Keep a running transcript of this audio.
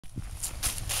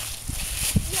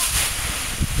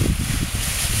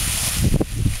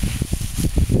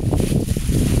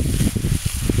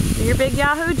your big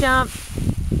Yahoo jump.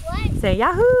 What? Say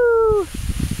Yahoo!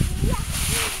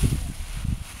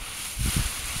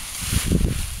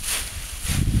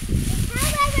 How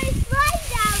about I slide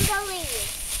down the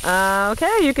leaves?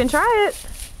 Okay, you can try it.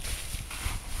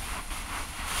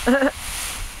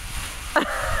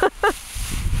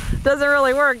 Doesn't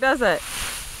really work, does it?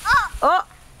 Oh! Oh!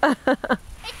 It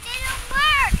didn't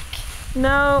work!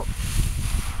 No.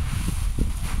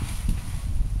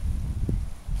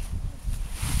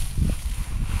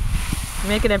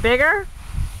 Making it bigger?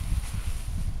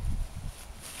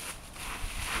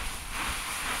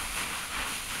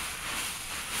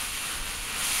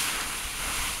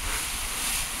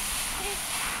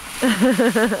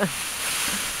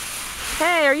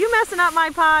 Hey, are you messing up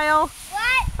my pile?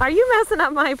 What? Are you messing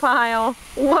up my pile?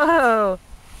 Whoa.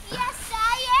 Yes,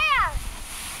 I am!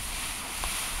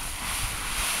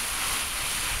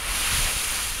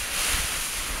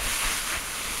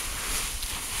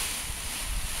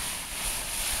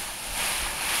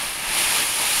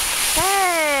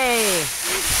 Hey!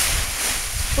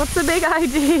 What's the big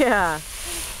idea?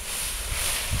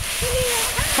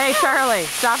 Hey, Charlie,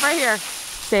 stop right here.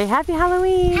 Say Happy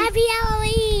Halloween. Happy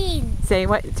Halloween! Say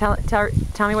what? Tell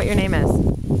me what your name is.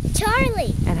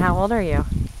 Charlie, And how old are you?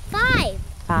 5.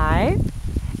 5.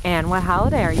 And what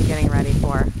holiday are you getting ready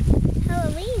for?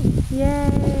 Halloween.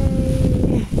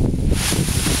 Yay!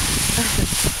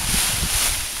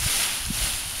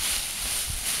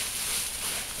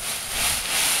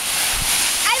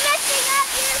 I'm messing up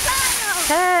your bottle!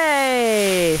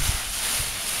 Hey!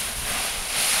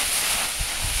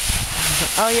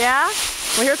 Oh yeah?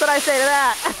 Well, here's what I say to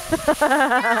that.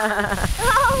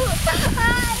 Oh!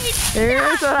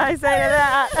 Here's what I say to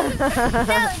that.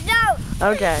 No!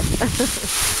 Okay. If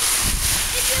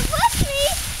you push me,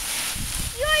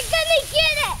 you're gonna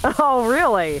get it! Oh,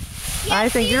 really? Yes, I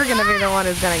think you're going to be the one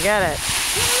who's going to get it.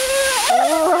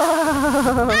 No!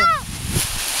 Whoa.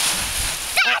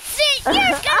 That's it! You're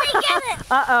gonna get it!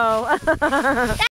 Uh-oh.